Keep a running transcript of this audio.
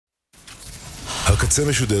הקצה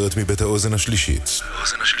משודרת מבית האוזן השלישית.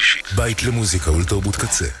 בית למוזיקה ולתרבות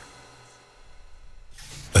קצה.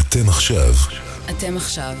 אתם עכשיו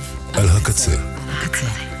על הקצה.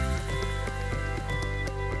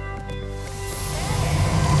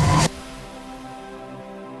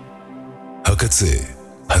 הקצה,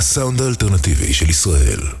 הסאונד האלטרנטיבי של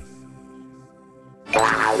ישראל.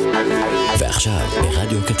 ועכשיו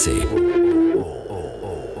ברדיו קצה.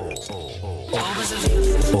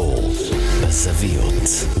 אור בזוויות,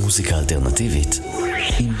 מוזיקה אלטרנטיבית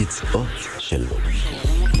עם ביצועות של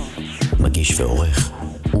מגיש ועורך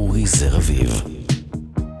אורי זר אביב.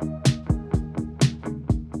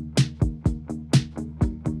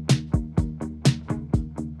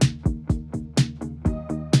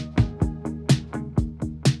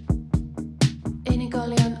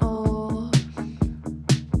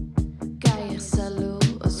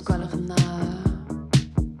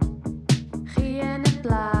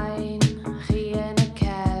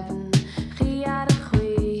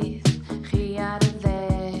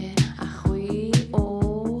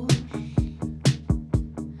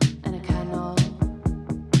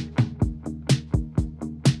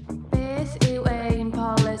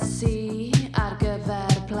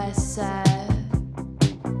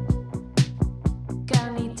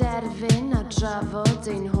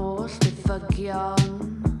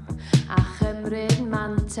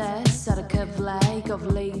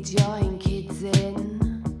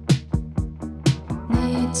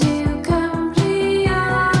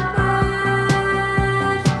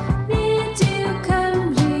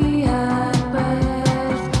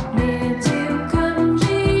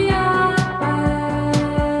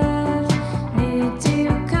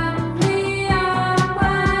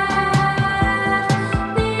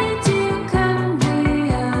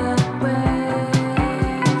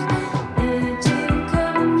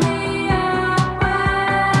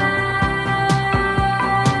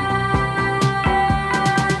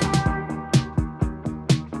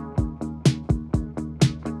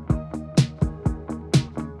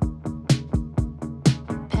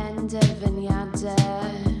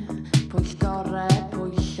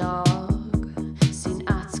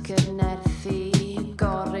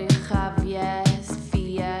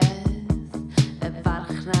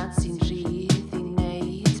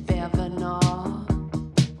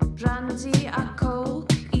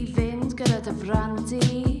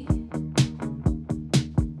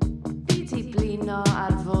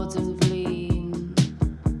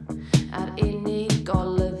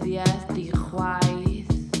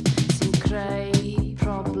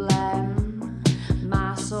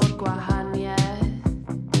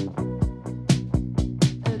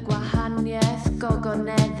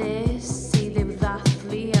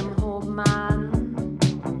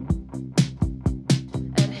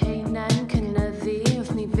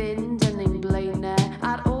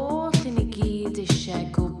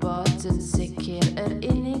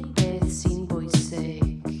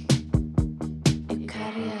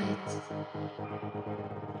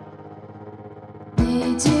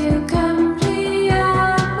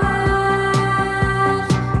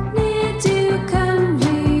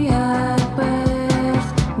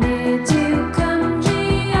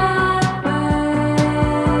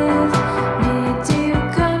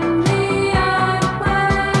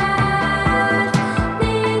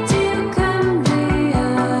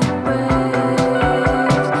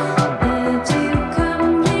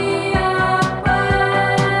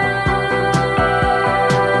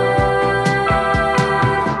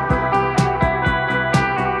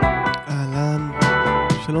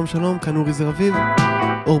 שלום, כאן אורי זר אביב,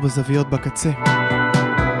 אור בזוויות בקצה.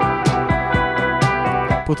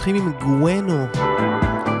 פותחים עם גואנו,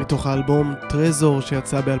 מתוך האלבום טרזור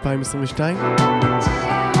שיצא ב-2022.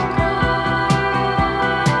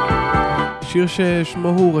 שיר ששמו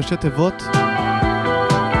הוא ראשי תיבות,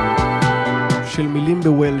 של מילים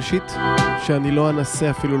בוולשית, שאני לא אנסה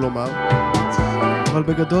אפילו לומר. אבל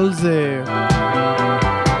בגדול זה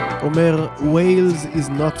אומר, Wales is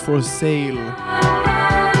not for sale.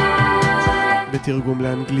 בתרגום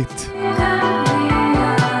לאנגלית.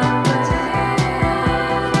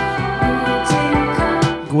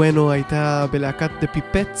 גואנו הייתה בלהקת דה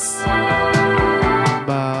פיפטס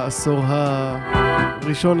בעשור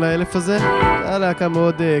הראשון לאלף הזה. הייתה להקה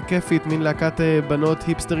מאוד כיפית, מין להקת בנות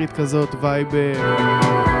היפסטרית כזאת, וייב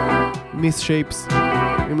מיס שייפס,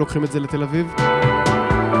 אם לוקחים את זה לתל אביב.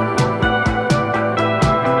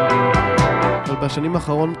 בשנים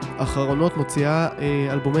האחרונות מוציאה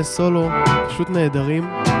אלבומי סולו פשוט נהדרים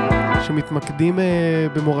שמתמקדים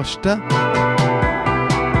במורשתה.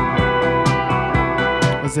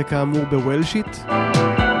 אז זה כאמור בוולשית,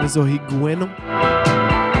 וזוהי גואנו.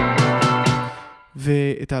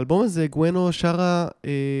 ואת האלבום הזה גוונו שרה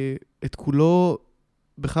את כולו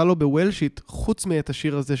בכלל לא בוולשית, חוץ מאת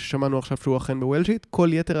השיר הזה ששמענו עכשיו שהוא אכן בוולשית. כל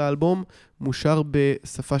יתר האלבום מושר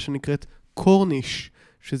בשפה שנקראת קורניש,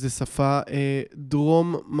 שזה שפה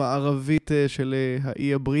דרום מערבית של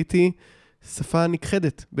האי הבריטי, שפה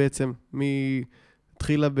נכחדת בעצם,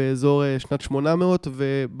 התחילה באזור שנת 800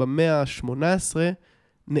 ובמאה ה-18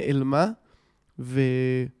 נעלמה,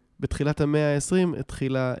 ובתחילת המאה ה-20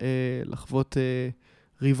 התחילה לחוות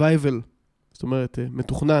ריווייבל, זאת אומרת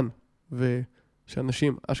מתוכנן,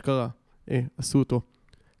 ושאנשים אשכרה עשו אותו.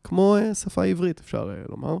 כמו שפה עברית אפשר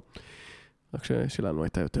לומר, רק ששלנו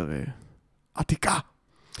הייתה יותר עתיקה.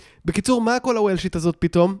 בקיצור, מה כל הוולשית הזאת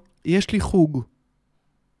פתאום? יש לי חוג.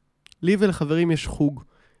 לי ולחברים יש חוג.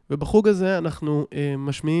 ובחוג הזה אנחנו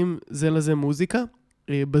משמיעים זה לזה מוזיקה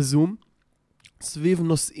בזום, סביב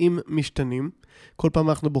נושאים משתנים. כל פעם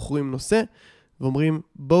אנחנו בוחרים נושא, ואומרים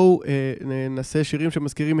בואו נעשה שירים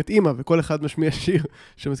שמזכירים את אמא, וכל אחד משמיע שיר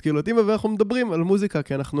שמזכיר לו את אמא, ואנחנו מדברים על מוזיקה,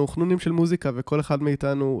 כי אנחנו חנונים של מוזיקה, וכל אחד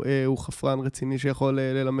מאיתנו הוא חפרן רציני שיכול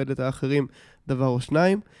ללמד את האחרים דבר או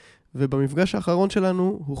שניים. ובמפגש האחרון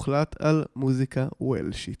שלנו הוחלט על מוזיקה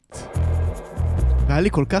וולשית. והיה לי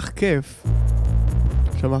כל כך כיף,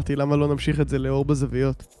 שאמרתי למה לא נמשיך את זה לאור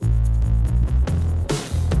בזוויות.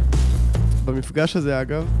 במפגש הזה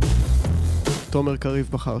אגב, תומר קריב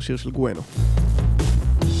בחר שיר של גוונו.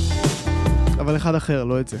 אבל אחד אחר,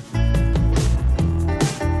 לא את זה.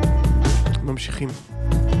 ממשיכים.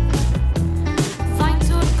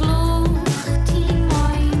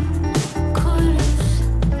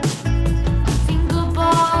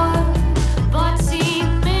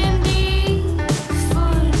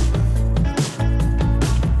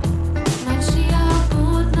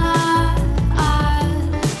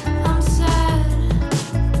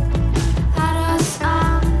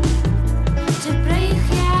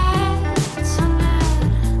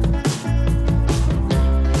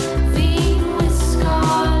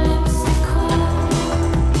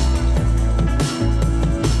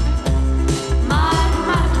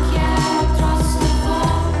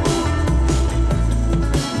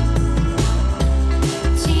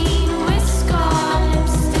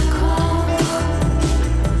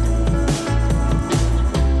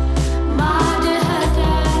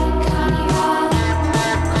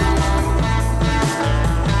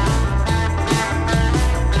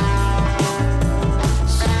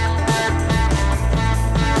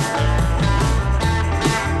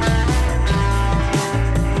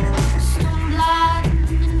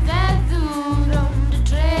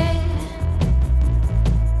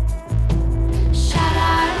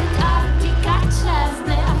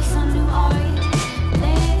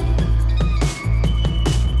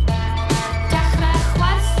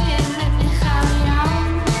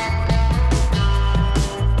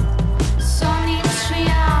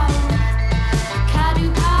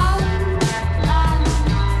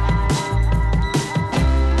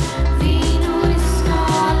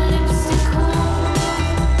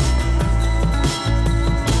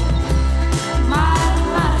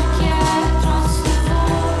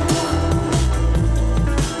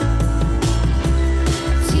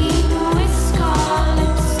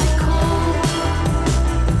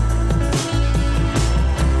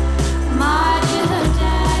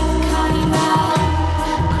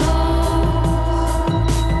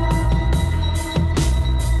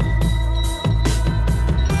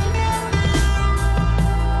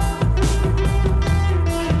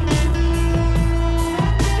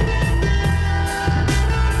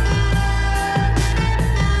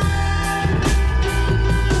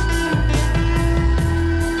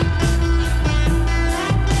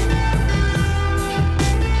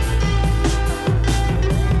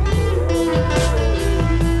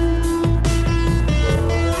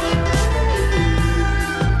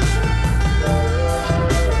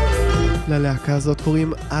 ללהקה הזאת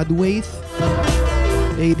קוראים Adwaith,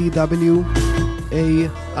 A-D-W-A-I-T-H,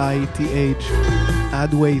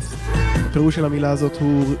 Adwaith. הפירוש של המילה הזאת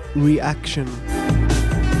הוא reaction.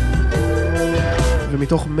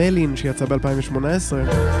 ומתוך מלין שיצא ב-2018,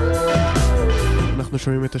 אנחנו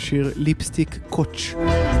שומעים את השיר ליפסטיק קוץ',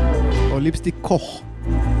 או ליפסטיק קוך.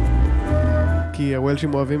 כי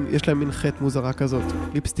הוולשים אוהבים, יש להם מין חטא מוזרה כזאת,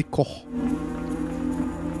 ליפסטיק קוך.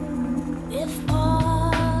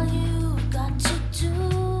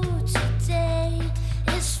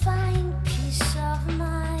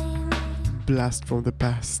 Blast from the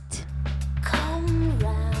past. Come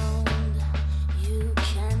round, you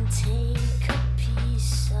can take a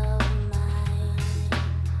piece of mine.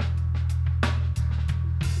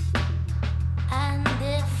 And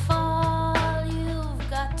if all you've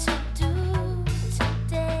got to do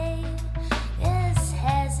today is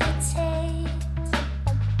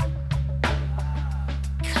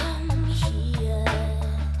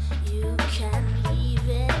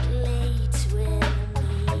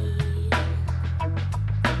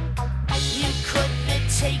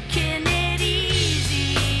taking it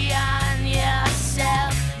easy on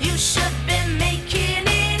yourself. You should be making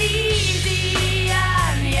it easy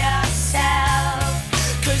on yourself.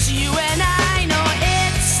 'Cause you and I know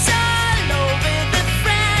it's all over the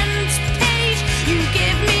front page. You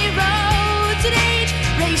give me road rage,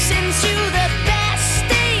 racing to the best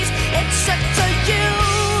days. It's up to you,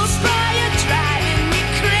 boy, you're driving me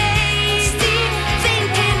crazy.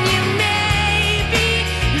 Thinking you may be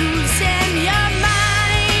losing your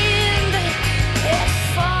mind. If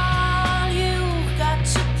all you've got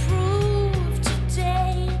to prove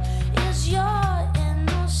today is your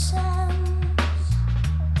innocence,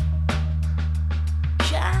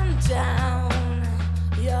 calm down,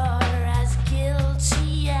 you're as guilty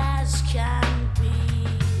as can be.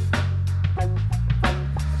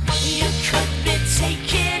 You could be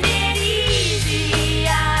taking it easy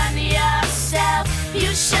on yourself.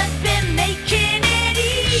 You should be making it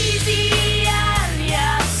easy on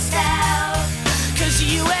yourself. 'Cause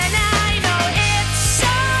you and I know it's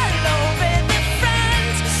all over the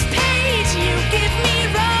front page. You give me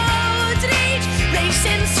road rage,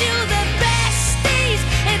 racing to the best days.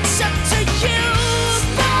 It's up to you,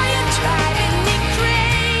 boy, you're driving me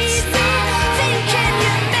crazy. Thinking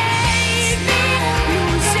you may be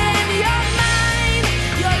losing your mind.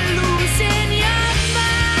 You're losing your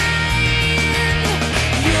mind.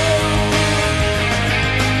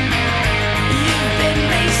 You've been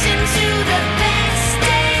racing to the best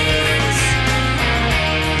days.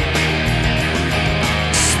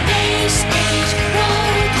 Space age,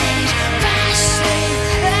 road age, fast lane.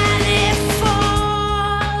 And if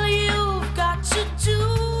all you've got to do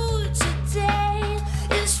today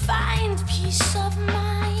is find peace of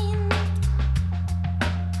mind,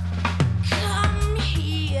 come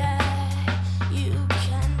here, you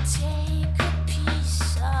can take a piece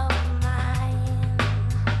of mine.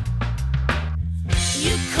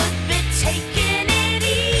 You could be taking it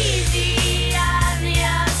easy on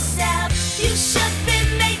yourself. You should be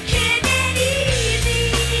making it easy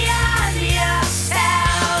on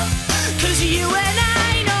yourself. 'Cause you and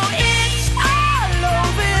I know it's all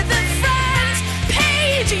over the front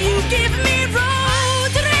page. You give me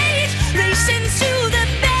road rage, racing to the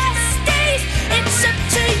best days. It's up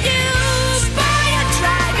to you, boy, you're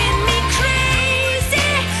driving me crazy.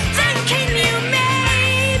 Thinking you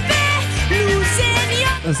may be losing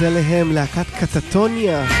your אז אליהם להקת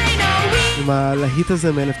קטטוניה, I know we עם הלהיט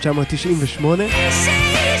הזה מ-1998.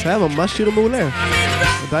 זה היה ממש שיר מעולה,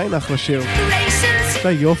 עדיין אחלה שיר. זה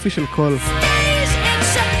היופי של קול.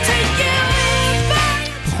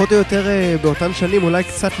 פחות או יותר באותן שנים, אולי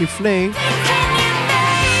קצת לפני,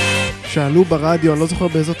 שאלו ברדיו, אני לא זוכר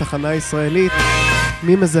באיזו תחנה ישראלית,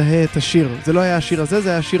 מי מזהה את השיר. זה לא היה השיר הזה,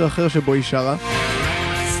 זה היה שיר אחר שבו היא שרה.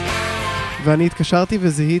 ואני התקשרתי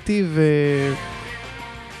וזיהיתי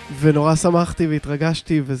ונורא שמחתי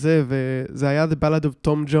והתרגשתי וזה היה The Ballad of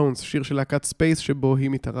Tom Jones, שיר של להקת ספייס שבו היא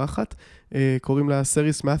מתארחת, קוראים לה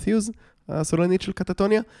סריס מת'יוז, הסולנית של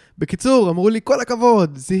קטטוניה. בקיצור, אמרו לי כל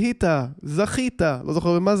הכבוד, זיהית, זכית, לא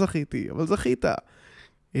זוכר במה זכיתי, אבל זכית.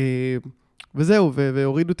 וזהו,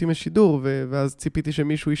 והורידו אותי משידור, ואז ציפיתי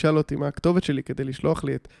שמישהו ישאל אותי מה הכתובת שלי כדי לשלוח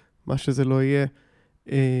לי את מה שזה לא יהיה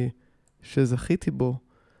שזכיתי בו,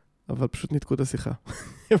 אבל פשוט ניתקו את השיחה.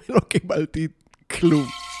 ולא קיבלתי כלום.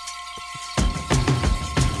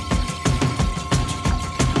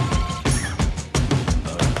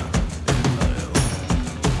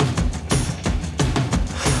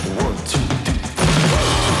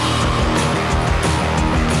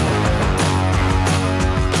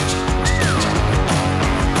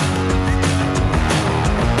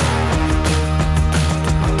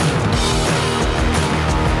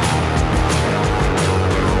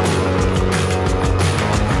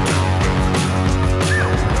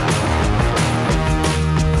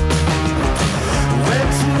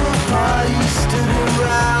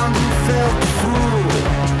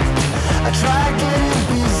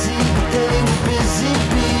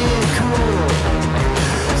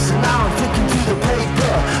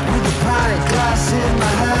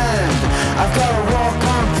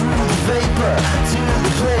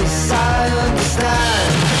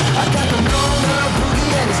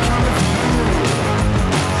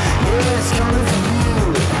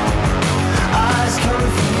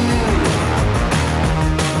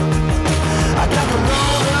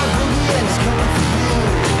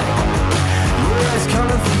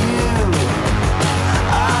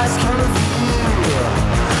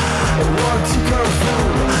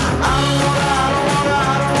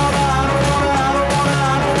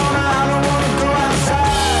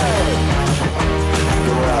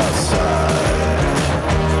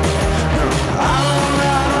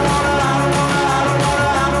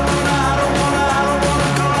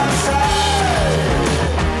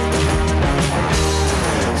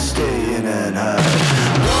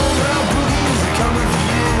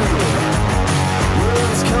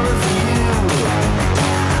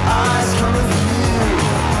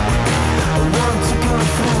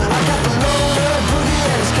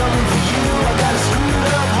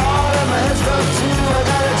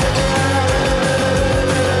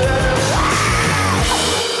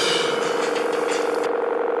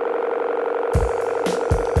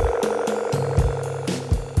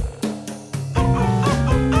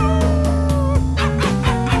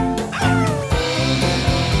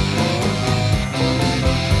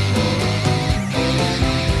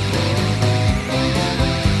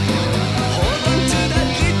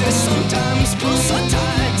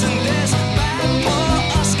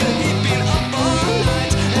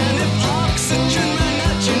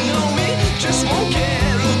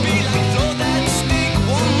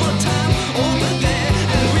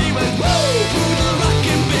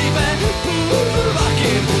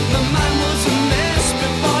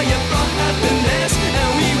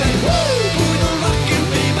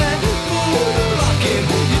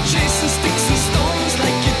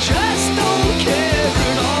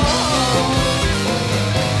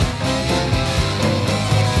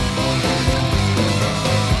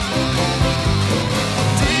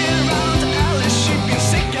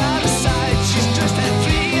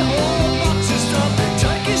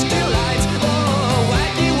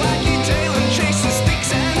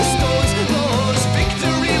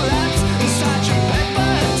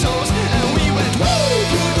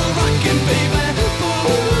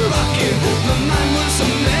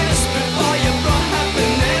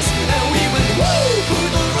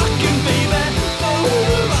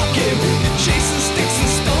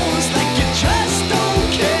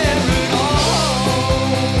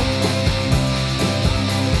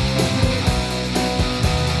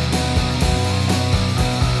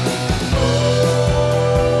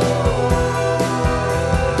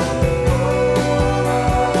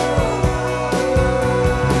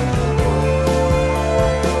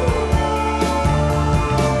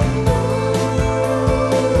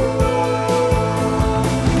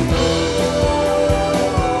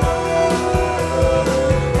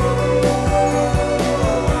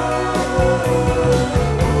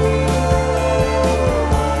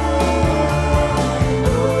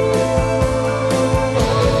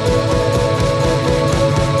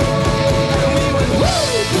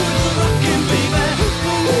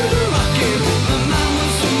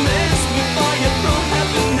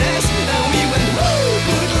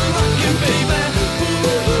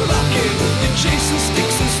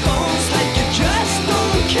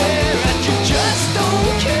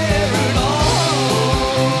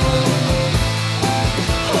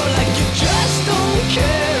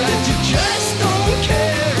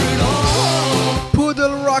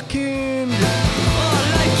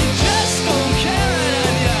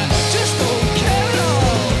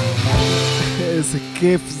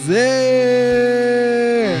 כיף זה!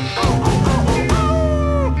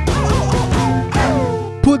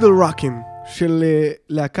 פודל רוקין של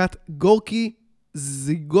להקת גורקי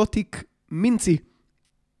זיגוטיק מינצי.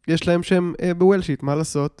 יש להם שם בוולשית, מה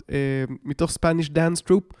לעשות? מתוך ספניש דאנס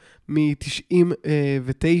טרופ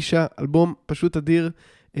מ-99, אלבום פשוט אדיר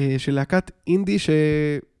של להקת אינדי,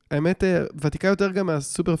 שהאמת ותיקה יותר גם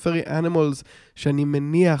מהסופר פרי אנימולס, שאני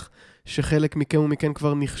מניח שחלק מכם ומכן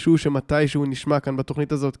כבר נחשו שמתישהו נשמע כאן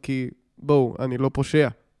בתוכנית הזאת, כי בואו, אני לא פושע,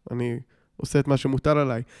 אני עושה את מה שמוטל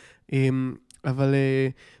עליי. אבל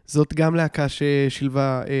זאת גם להקה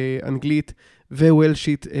ששילבה אנגלית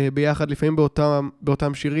ווולשית ביחד, לפעמים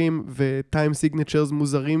באותם שירים, וטיים סיגנצ'רס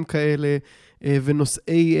מוזרים כאלה,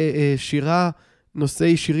 ונושאי שירה,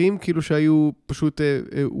 נושאי שירים כאילו שהיו פשוט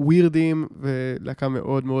ווירדים, ולהקה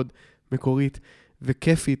מאוד מאוד מקורית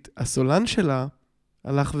וכיפית. הסולן שלה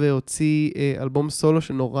הלך והוציא אלבום סולו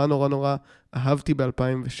שנורא נורא נורא אהבתי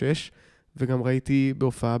ב-2006, וגם ראיתי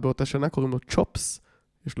בהופעה באותה שנה, קוראים לו צ'ופס,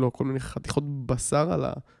 יש לו כל מיני חתיכות בשר על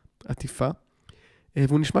העטיפה,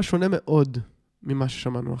 והוא נשמע שונה מאוד ממה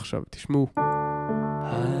ששמענו עכשיו. תשמעו.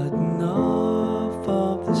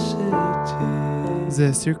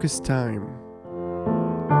 זה Circus Time.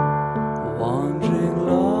 Wandering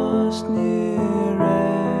lost near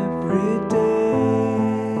every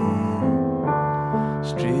day,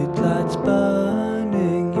 street lights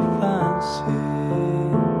burning your fancy,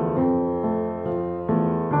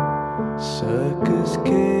 circus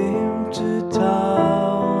came to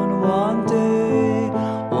town one day,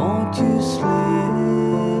 won't you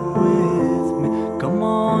slip with me, come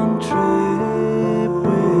on trip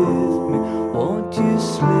with me, won't you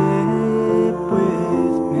slip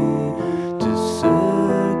with me to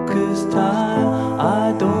circus time. I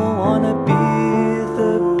don't wanna be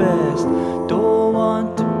the best, don't want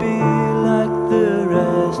to be like the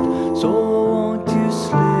rest, so won't you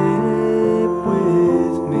slip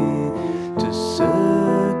with me to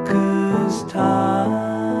circus time.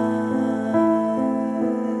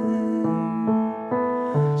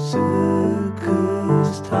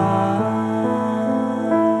 Circus time.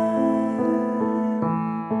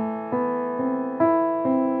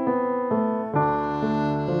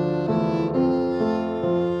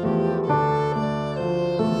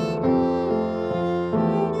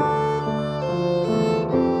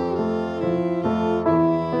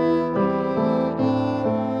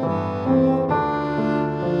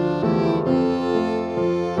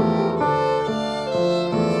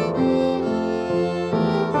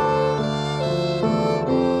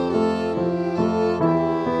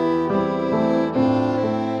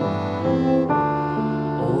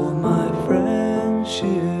 Oh, my friend,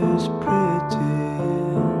 she is pretty,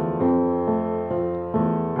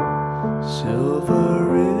 silver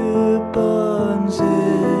ribbons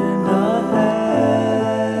in her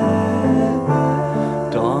hair,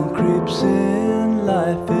 dawn creeps in,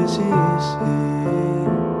 life is easy,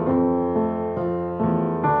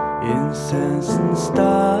 incense and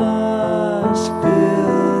stars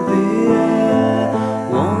fill the air,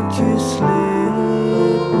 won't you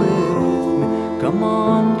slip with me, come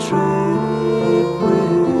on trip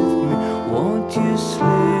with me, won't you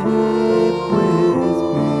slip with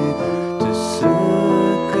me to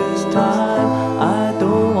circus time. I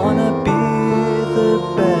don't wanna be the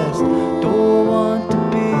best, don't want to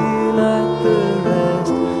be like the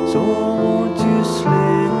rest, so won't you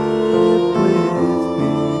slip with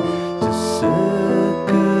me to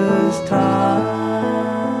circus time.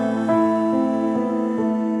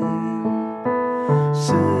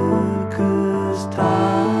 Circus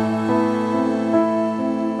time.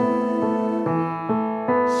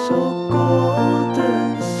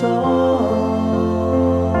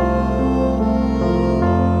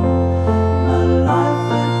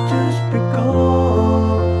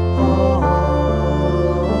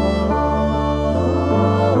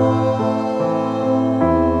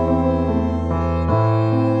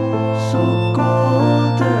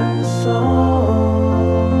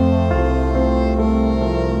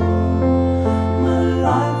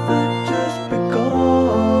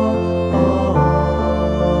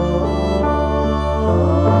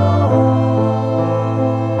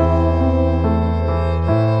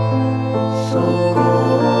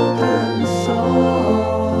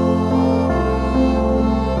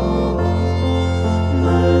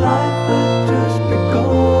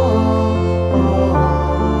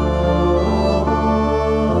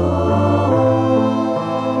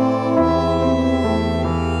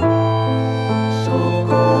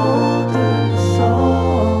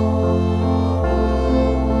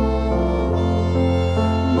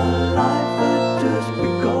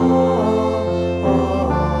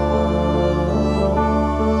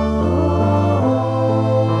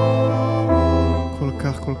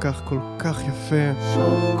 כך יפה,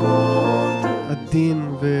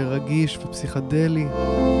 עדין ורגיש ופסיכדלי,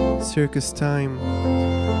 Circus Time,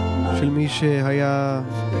 של מי שהיה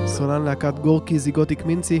סולן להקת גורקי זיגוטיק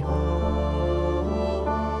מינצי,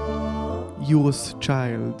 יורוס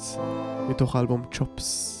צ'יילדס, מתוך האלבום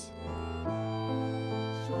צ'ופס.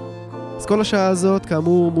 אז כל השעה הזאת,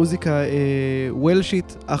 כאמור, מוזיקה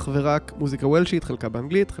וולשית, אך ורק מוזיקה וולשית, חלקה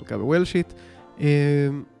באנגלית, חלקה בוולשית.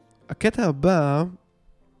 הקטע הבא,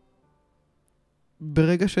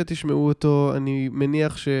 ברגע שתשמעו אותו, אני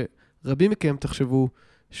מניח שרבים מכם תחשבו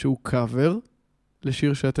שהוא קאבר,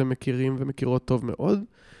 לשיר שאתם מכירים ומכירות טוב מאוד,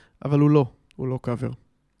 אבל הוא לא קאבר.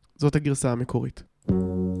 זאת הגרסה המקורית.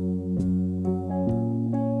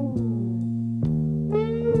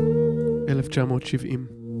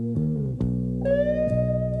 ,1970.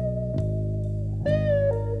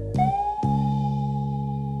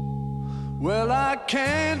 Well, I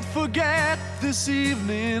can't forget this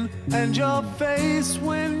evening and your face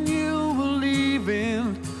when you were leaving,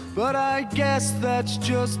 but I guess that's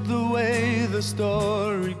just the way the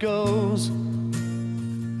story goes.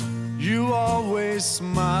 You always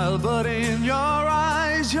smile, but in your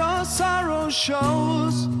eyes your sorrow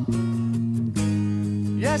shows.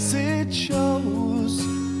 Yes, it shows.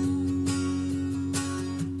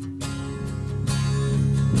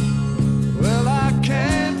 Well, I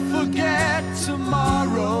can't forget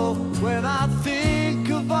tomorrow when I think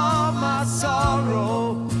of all my sorrow.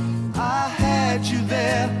 I had you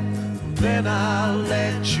there, then I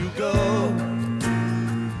let you go.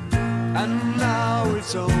 And now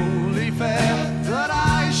it's only fair that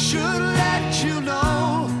I should let you know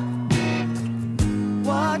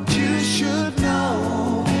what you should know.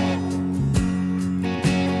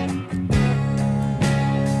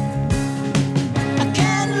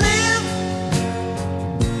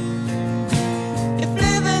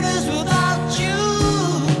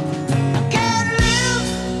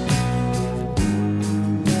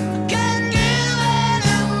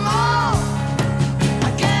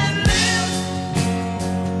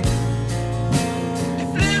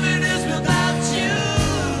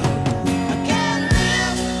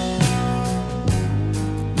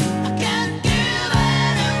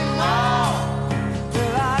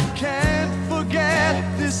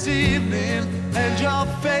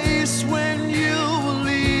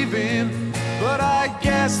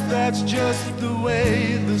 That's just the way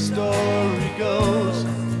the story goes.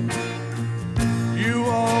 You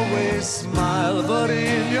always smile, but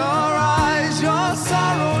in your eyes your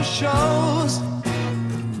sorrow shows.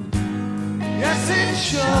 Yes, it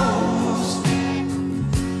shows.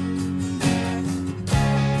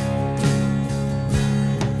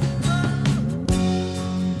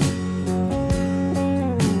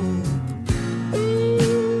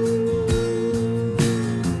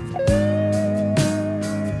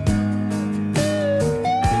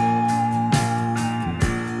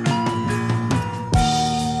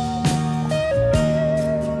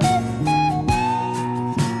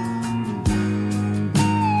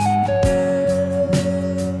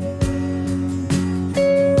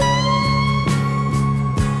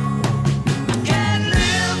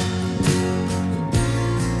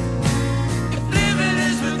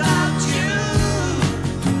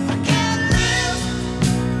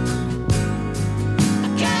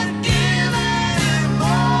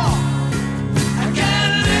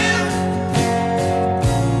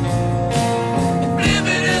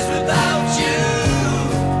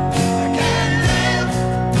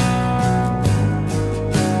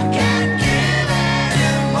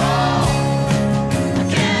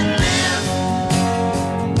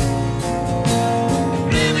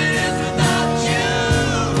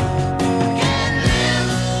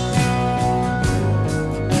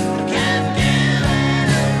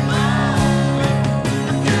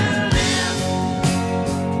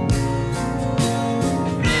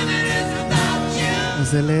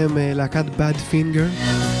 זה להם להקת Bad Finger,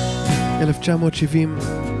 1970,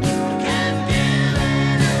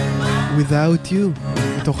 Without You,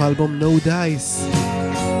 מתוך האלבום No Dice,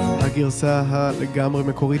 הגרסה הלגמרי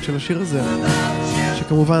מקורית של השיר הזה,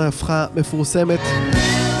 שכמובן הפכה מפורסמת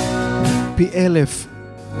פי 1000,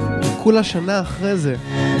 כולה שנה אחרי זה,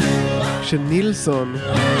 שנילסון,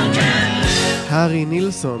 הארי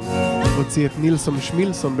נילסון, הוציא את נילסון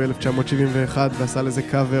שמילסון ב-1971 ועשה לזה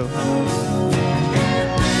קאבר.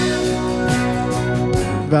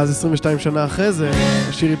 ואז 22 שנה אחרי זה,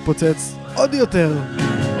 השיר התפוצץ עוד יותר.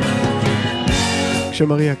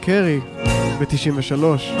 כשמריה קרי, ב-93,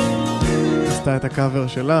 עשתה את הקאבר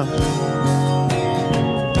שלה.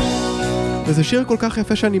 וזה שיר כל כך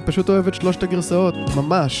יפה שאני פשוט אוהב את שלושת הגרסאות,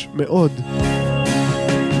 ממש, מאוד.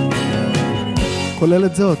 כולל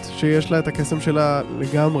את זאת, שיש לה את הקסם שלה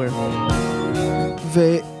לגמרי.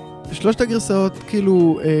 ושלושת הגרסאות,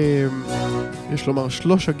 כאילו, יש לומר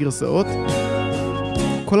 3 הגרסאות,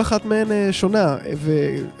 כל אחת מהן שונה,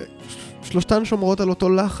 ושלושתן שומרות על אותו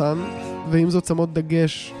לחן, ועם זאת שמות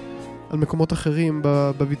דגש על מקומות אחרים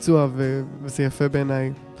בביצוע, וזה יפה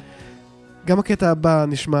בעיניי. גם הקטע הבא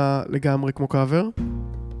נשמע לגמרי כמו קאבר,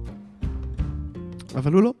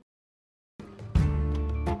 אבל הוא לא.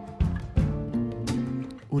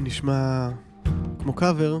 הוא נשמע כמו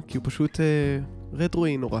קאבר, כי הוא פשוט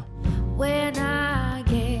רטרואי נורא. When I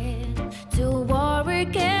get to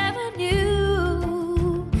Warwick Avenue,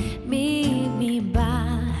 meet me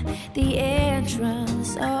by the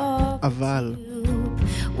entrance of אבל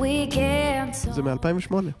we can זה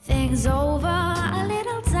מ-2008. things over a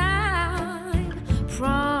little time.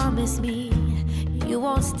 Promise me you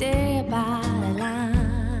won't stay by the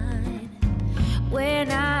line. When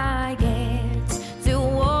I get to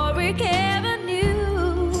Warwick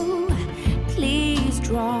Avenue, please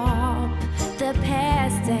drop the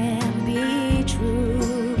past and be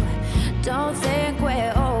true. Don't think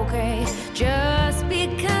we're okay just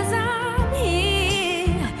because I'm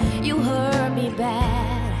here. You hurt me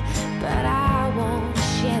bad, but I won't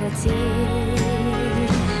shed a tear.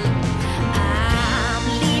 I'm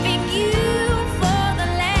leaving you for the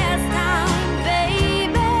last time,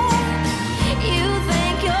 baby. You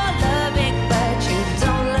think you're loving, but you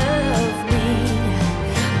don't love me.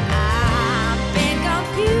 I've been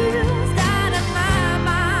confused out of my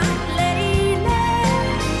mind lately.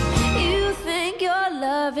 You think you're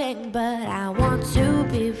loving, but I want to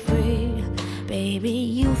be free. Baby,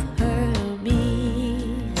 you've hurt me.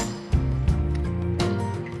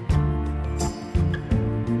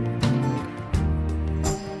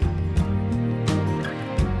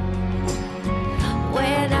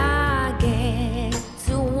 When I get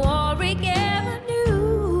to Warwick Avenue,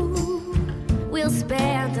 we'll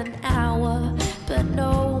spend an hour, but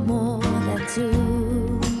no more than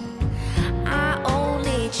 2. Our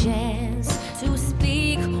only chance to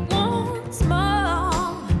speak once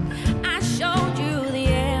more. I showed you the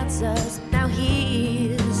answers, now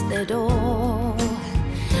here's the door.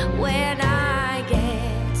 When I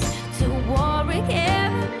get to Warwick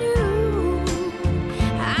Avenue,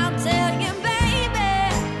 I'll tell you, baby,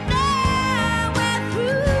 now we're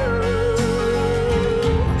through.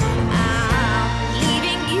 I'm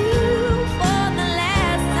leaving you for the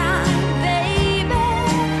last time, baby.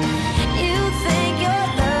 You think you're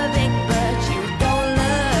loving, but you don't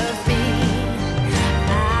love me.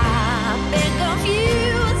 I've been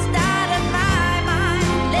confused out of my mind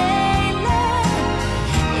lately.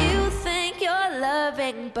 You think you're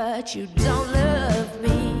loving, but you don't love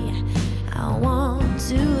me. I want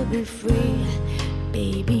to be free,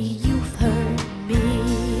 baby, you've hurt me.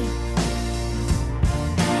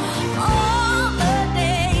 All the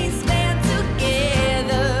days spent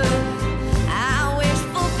together, I wish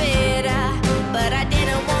for better, but I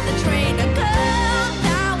didn't want the train to come.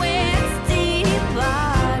 Now it's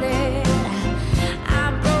departed.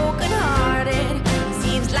 I'm broken hearted.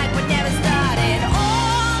 Seems like we never started.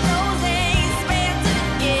 All those days spent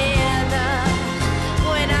together,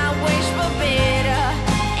 when I wish for better,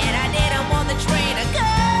 and I didn't want the train to come.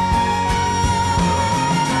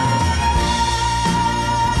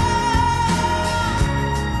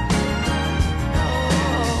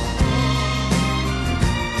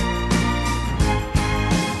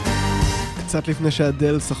 קצת לפני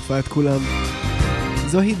שאדל סחפה את כולם.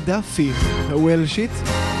 זוהי דאפי, הוולשית,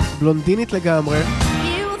 בלונדינית לגמרי,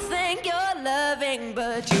 You think you're loving,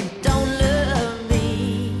 but you don't love me.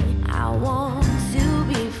 I want to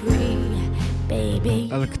be free,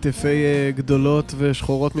 baby. על כתפי גדולות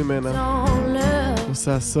ושחורות ממנה. Don't love.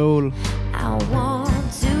 עושה סול, I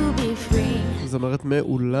want to be free. זמרת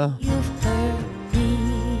מעולה. You've hurt me.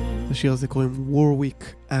 לשיר הזה קוראים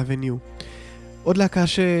וורוויק אבניו. עוד להקה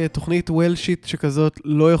שתוכנית וולשית שכזאת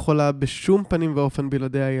לא יכולה בשום פנים ואופן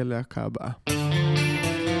בלעדיה היא הלהקה הבאה.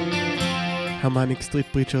 המאניק סטריט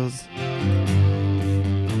פריצ'רס.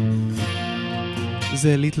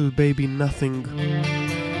 זה Little Baby Nothing.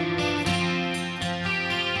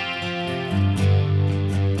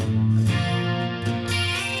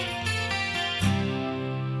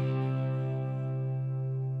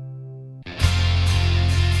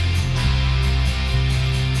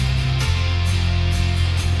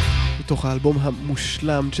 מתוך האלבום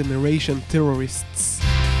המושלם Generation Terrorists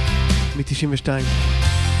מ-92.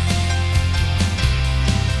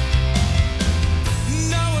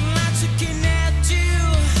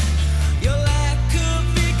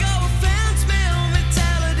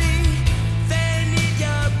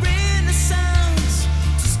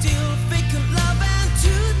 Love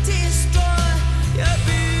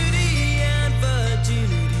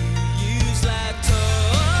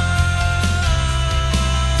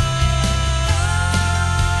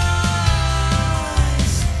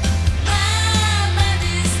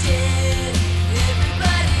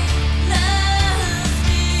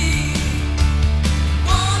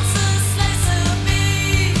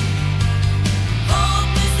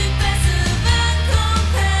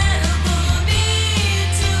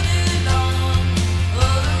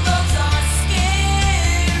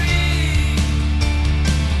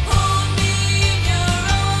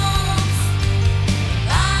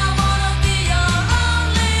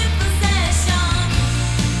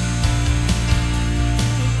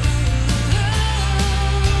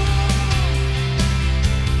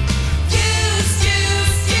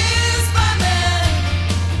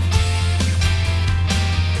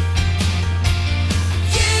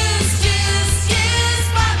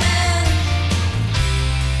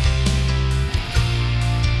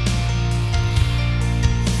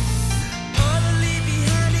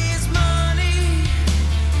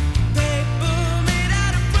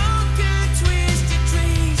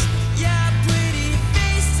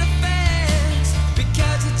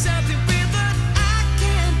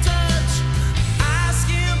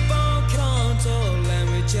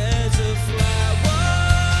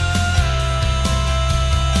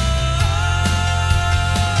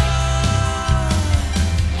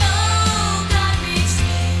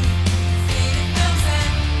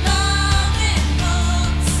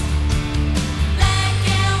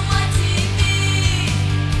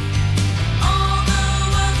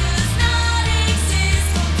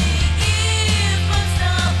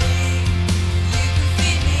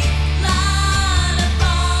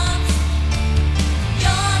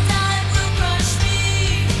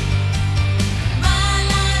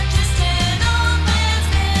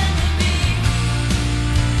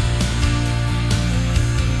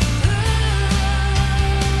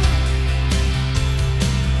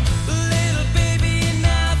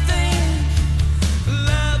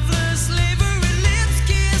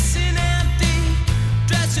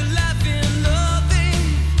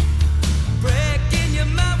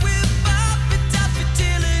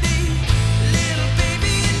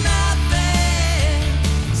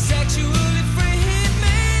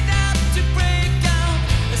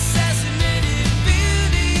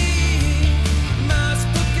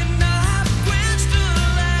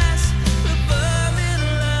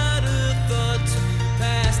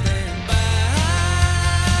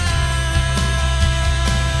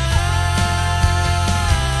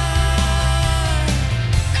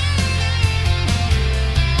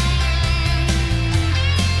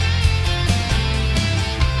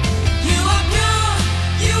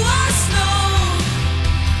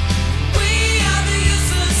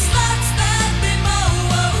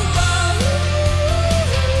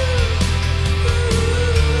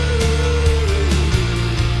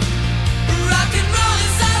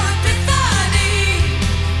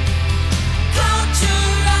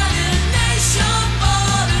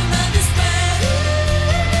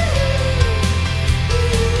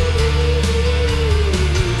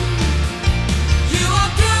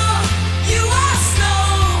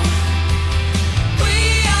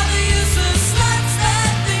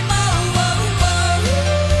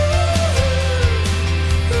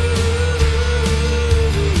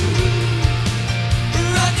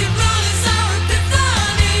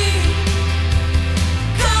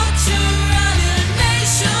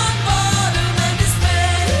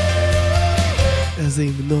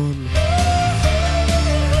איזה המנון.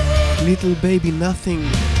 Little Baby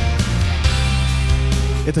Nothing.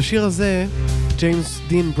 את השיר הזה ג'יימס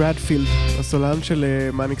דין ברדפילד, הסולן של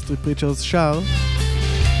מניק סטריט פריצ'רס, שר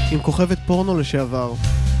עם כוכבת פורנו לשעבר,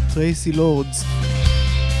 טרייסי לורדס,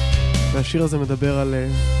 והשיר הזה מדבר על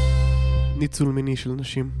ניצול מיני של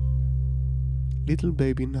נשים. Little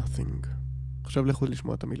Baby Nothing. עכשיו לכו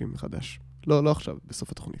לשמוע את המילים מחדש. לא עכשיו,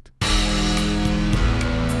 בסוף התוכנית.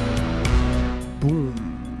 בום.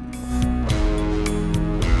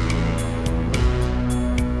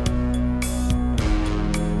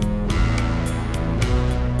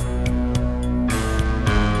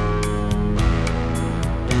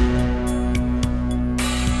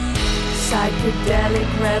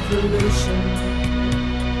 Psychedelic revolution.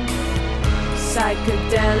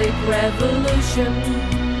 Psychedelic revolution.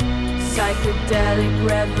 Psychedelic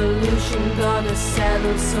revolution. Gonna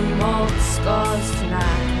settle some old scars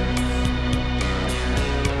tonight.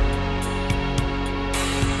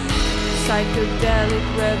 Psychedelic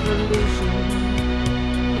revolution.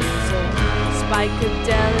 It's a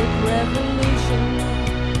psychedelic revolution.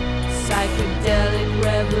 Psychedelic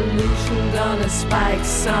revolution, gonna spike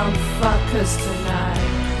some fuckers tonight.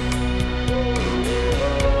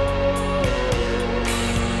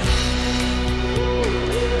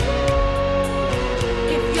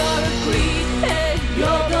 If you're a greedhead,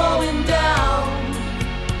 you're going down.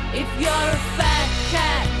 If you're a fat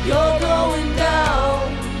cat, you're going down.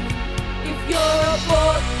 If you're a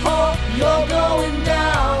bored whore, you're going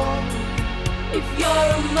down. If you're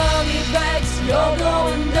a money bags, you're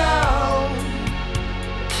going down.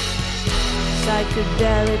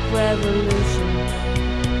 Psychedelic revolution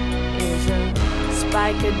is a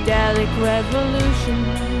psychedelic revolution.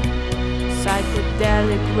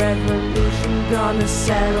 Psychedelic revolution, gonna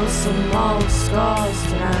settle some old scars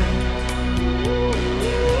tonight.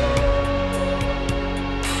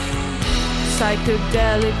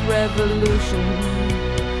 Psychedelic revolution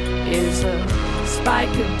is a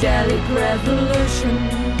psychedelic revolution.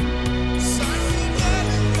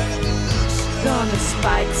 Gonna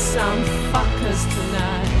spike some fuckers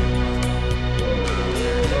tonight.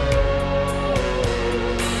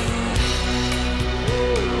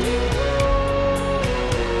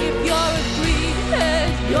 If you're a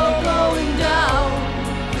greedhead, you're going down.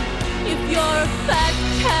 If you're a fat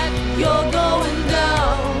cat, you're going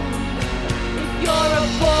down. If you're a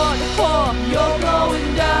bored whore, you're going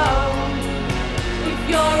down. If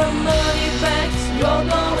you're a money bags, you're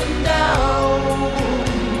going down.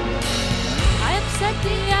 At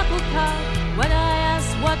the apple cart, when I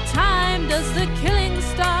asked what time does the killing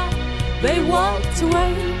start, they walked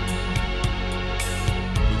away.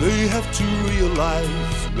 They have to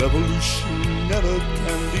realize revolution never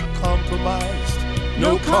can be compromised.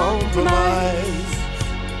 No compromise.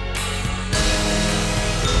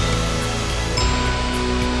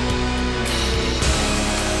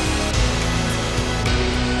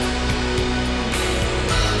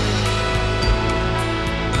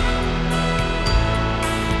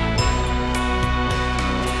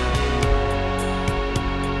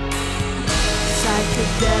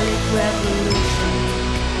 Psychedelic revolution.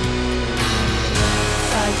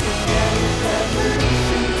 Psychedelic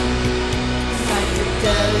revolution.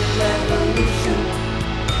 Psychedelic revolution.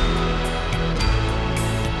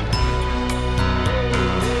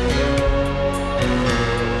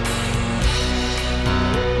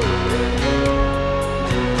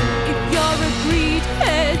 If you're a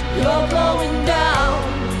greedhead, you're going down.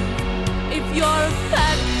 If you're a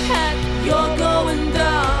fat cat, you're going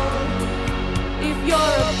down. If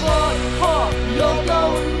you're a bored whore, you're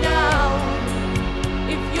going down.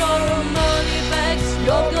 If you're a money bags,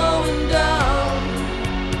 you're going down.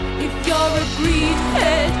 If you're a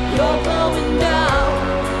greedhead, you're going down.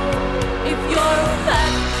 If you're a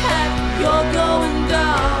fat cat, you're going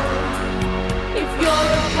down. If you're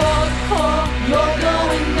a bored whore, you're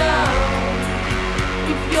going down.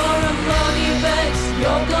 If you're a money bags,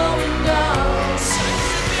 you're going down.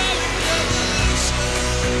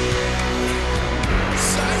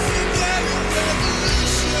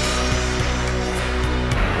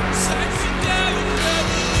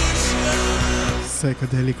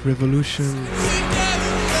 Psychedelic Revolution.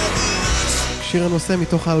 שיר הנושא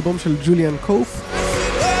מתוך האלבום של ג'וליאן קופ,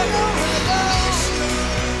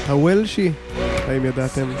 הוולשי, האם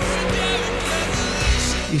ידעתם?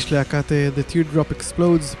 איש להקת The Teardrop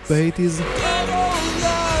Explodes ב-80s,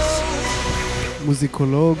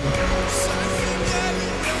 מוזיקולוג,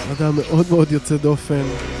 אדם מאוד מאוד יוצא דופן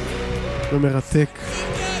ומרתק,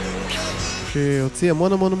 שהוציא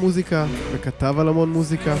המון מוזיקה וכתב על המון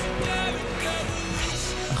מוזיקה.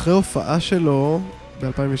 אחרי הופעה שלו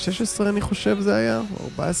ב-2016 אני חושב זה היה, או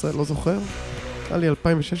 14, לא זוכר. היה לי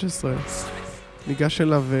 2016. ניגש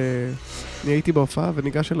אליו, אני הייתי בהופעה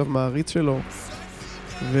וניגש אליו מעריץ שלו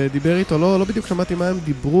ודיבר איתו, לא בדיוק שמעתי מה הם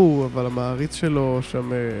דיברו, אבל המעריץ שלו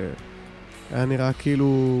שם היה נראה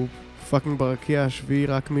כאילו פאקינג ברקיע השביעי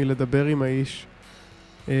רק מלדבר עם האיש.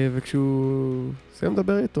 וכשהוא סיים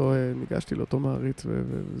לדבר איתו, ניגשתי לאותו מעריץ,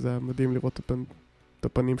 וזה היה מדהים לראות את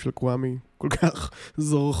הפנים של קוואמי כל כך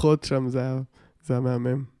זורחות שם, זה היה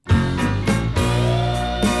מהמם.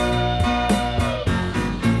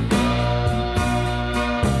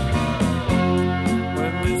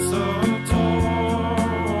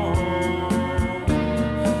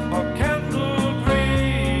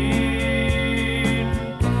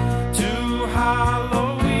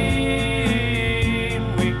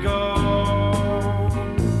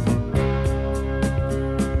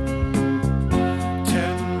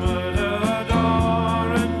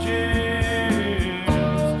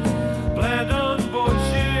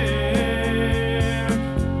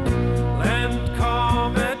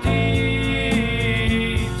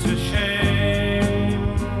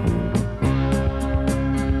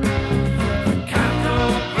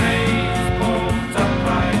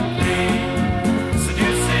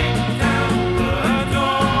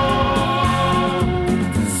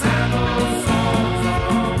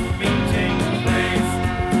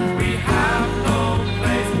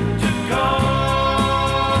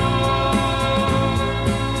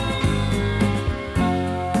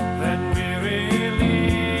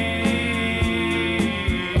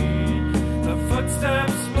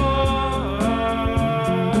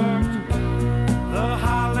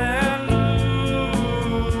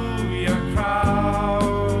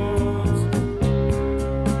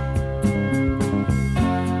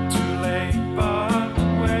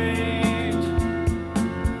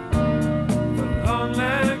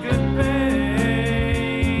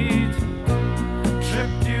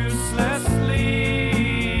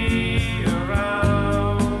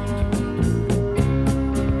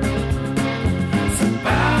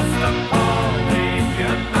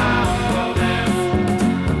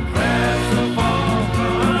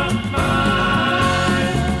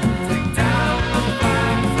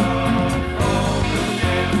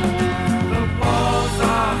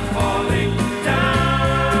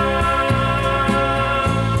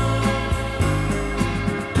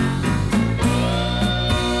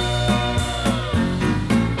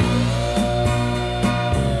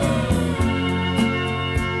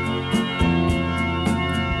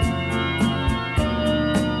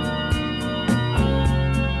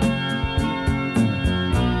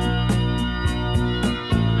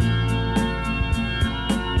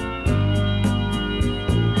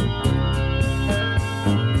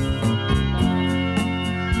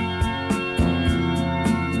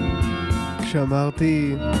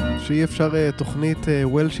 כשאמרתי שאי אפשר תוכנית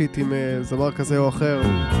וולשיט עם זמר כזה או אחר,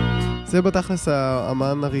 זה בתכלס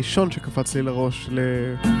האמן הראשון שקפץ לי לראש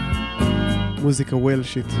למוזיקה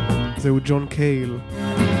וולשיט. זהו ג'ון קייל.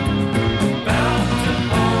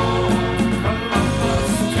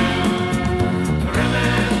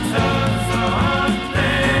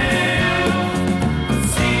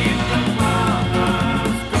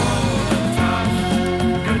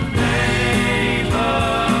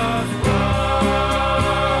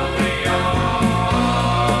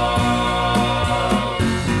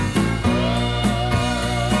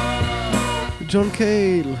 ג'ון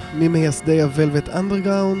קייל, ממייסדי הוולווט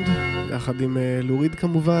אנדרגראונד, יחד עם לוריד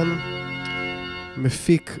כמובן,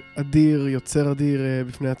 מפיק אדיר, יוצר אדיר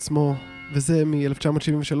בפני עצמו, וזה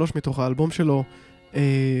מ-1973 מתוך האלבום שלו,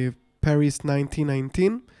 Paris 1919,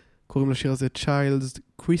 קוראים לשיר הזה Child's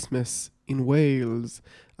Christmas in Wales.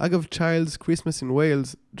 אגב, Child's Christmas in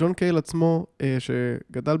Wales, ג'ון קייל עצמו,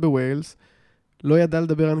 שגדל בווילס, לא ידע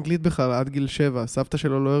לדבר אנגלית בכלל עד גיל 7, סבתא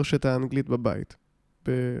שלו לא הרשתה האנגלית בבית.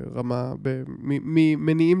 ברמה,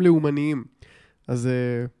 ממניעים לאומניים. אז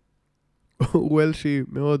וולשי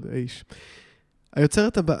מאוד איש.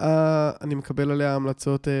 היוצרת הבאה, אני מקבל עליה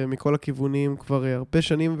המלצות מכל הכיוונים כבר הרבה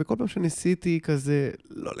שנים, וכל פעם שניסיתי כזה,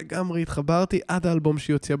 לא לגמרי התחברתי, עד האלבום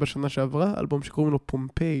שהיא הוציאה בשנה שעברה, אלבום שקוראים לו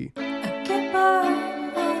פומפיי.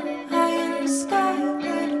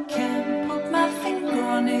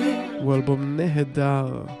 הוא אלבום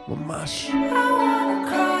נהדר, ממש.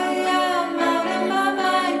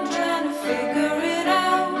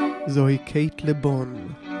 זוהי קייט לבון.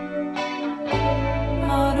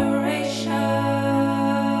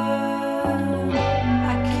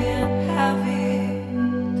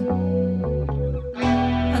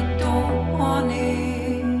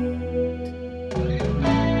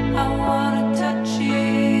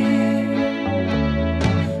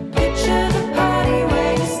 Picture the party where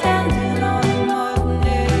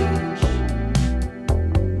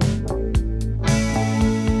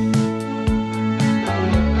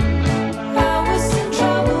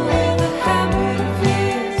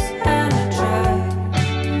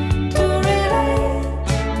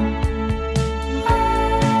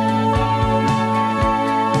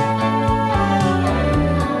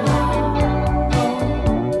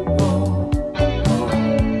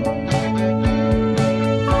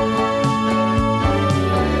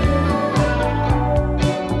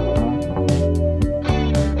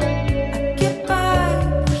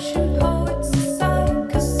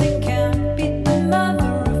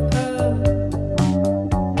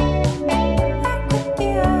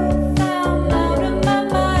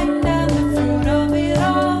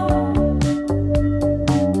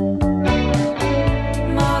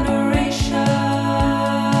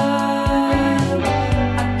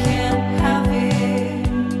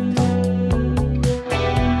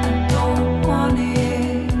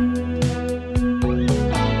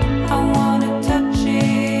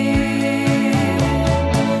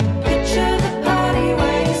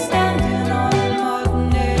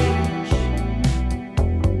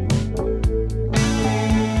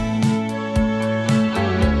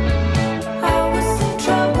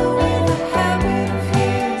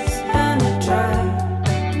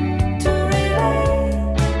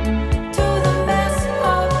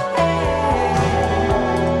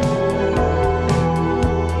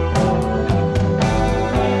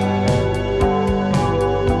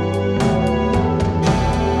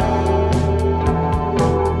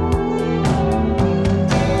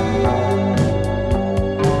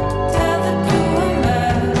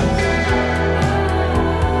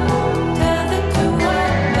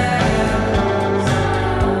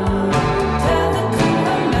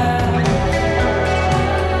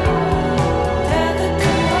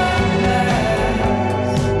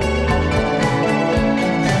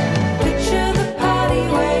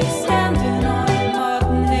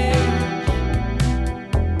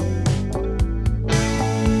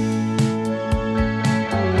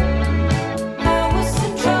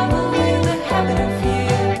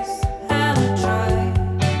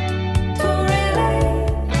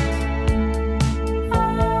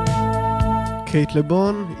קייט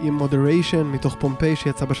לבון עם מודריישן מתוך פומפיי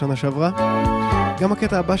שיצא בשנה שעברה. גם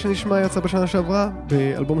הקטע הבא שנשמע יצא בשנה שעברה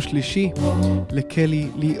באלבום שלישי לקלי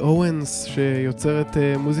לי אוונס שיוצרת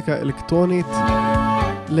מוזיקה אלקטרונית.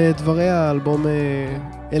 לדברי האלבום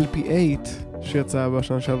LP8 שיצא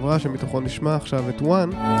בשנה שעברה שמתוכו נשמע עכשיו את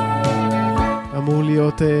One אמור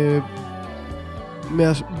להיות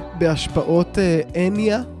בהשפעות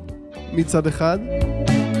אניה מצד אחד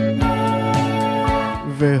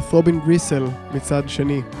ות'רובין גריסל מצד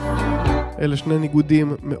שני. אלה שני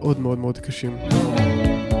ניגודים מאוד מאוד מאוד קשים.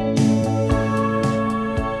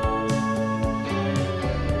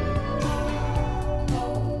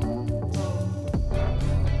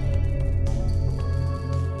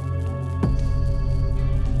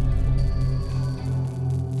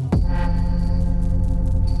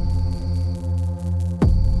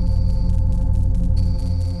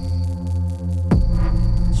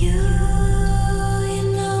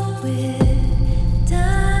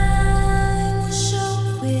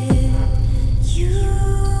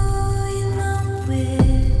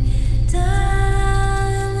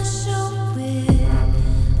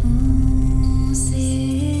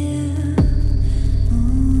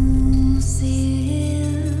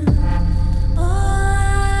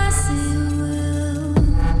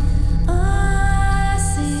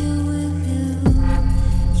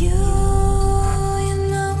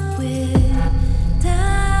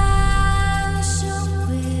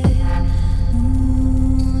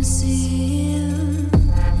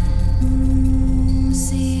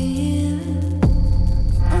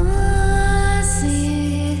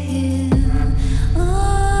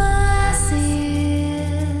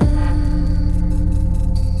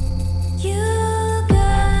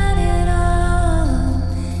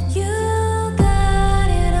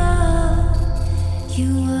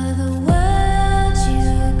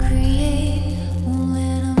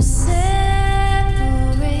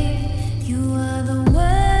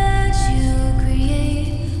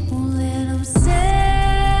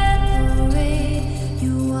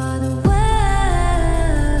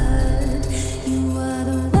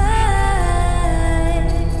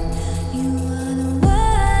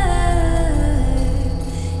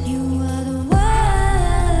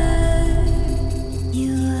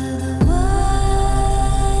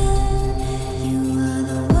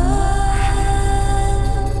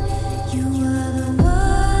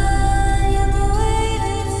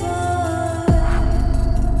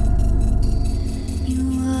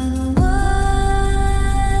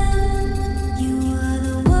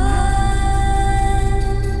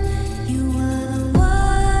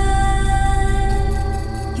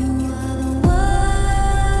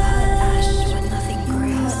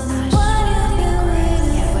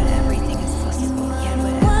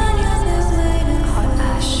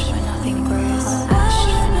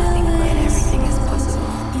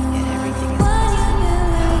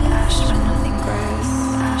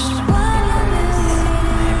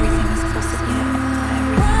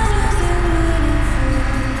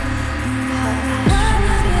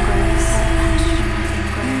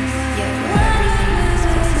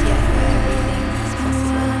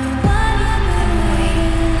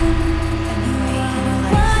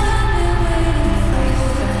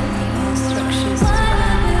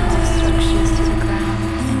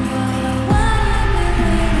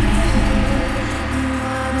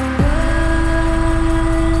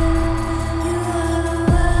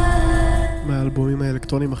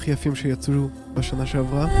 האלקטרונים הכי יפים שיצאו בשנה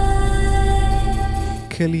שעברה.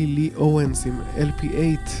 קלי לי אוונס עם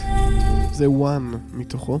LP8, זה One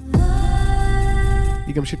מתוכו.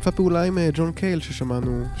 היא גם שיתפה פעולה עם ג'ון קייל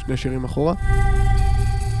ששמענו שני שירים אחורה.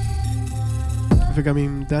 וגם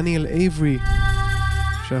עם דניאל אייברי,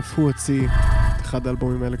 שאף הוא הוציא אחד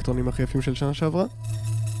האלבומים האלקטרונים הכי יפים של שנה שעברה.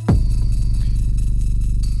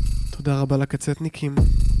 תודה רבה לקצטניקים.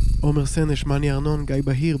 עומר סנש, מני ארנון, גיא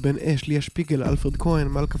בהיר, בן אש, ליה שפיגל, אלפרד כהן,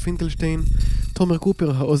 מלכה פינקלשטיין, תומר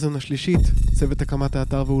קופר, האוזן השלישית, צוות הקמת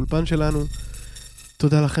האתר ואולפן שלנו.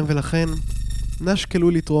 תודה לכם ולכן. נשקלו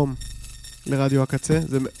לתרום לרדיו הקצה,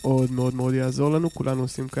 זה מאוד מאוד מאוד יעזור לנו, כולנו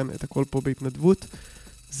עושים כאן את הכל פה בהתנדבות,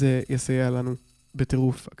 זה יסייע לנו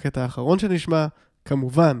בטירוף. הקטע האחרון שנשמע,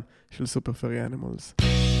 כמובן, של סופר פרי אנימלס.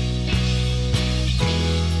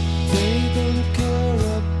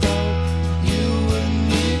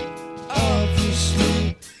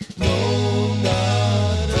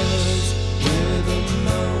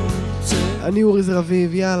 אני אורי זר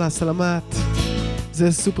אביב, יאללה, סלמת.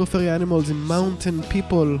 זה סופר פרי אנימלס עם מאונטן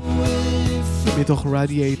פיפול מתוך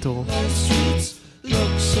רדיאטור.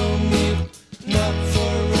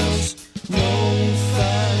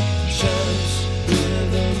 Fashions with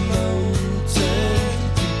the mountain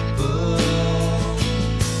people.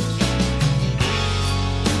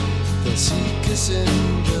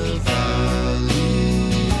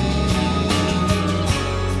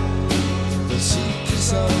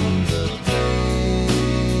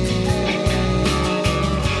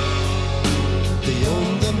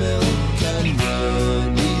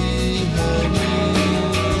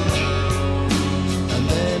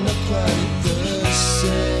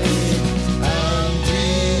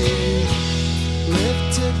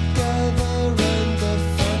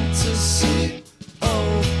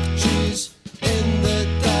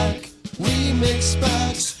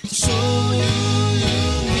 sparks, so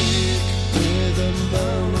unique. We're the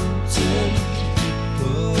mountain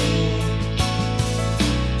people.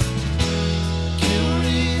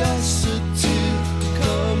 Curiosity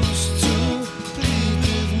comes to plead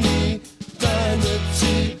with me.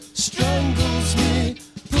 Vanity strangles me,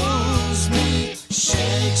 pulls me,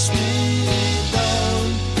 shakes me down.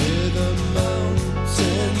 We're the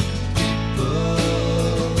mountain people.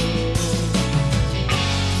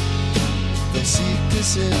 They seek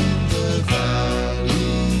us in the valley.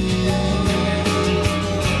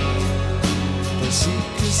 They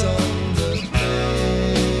seek us on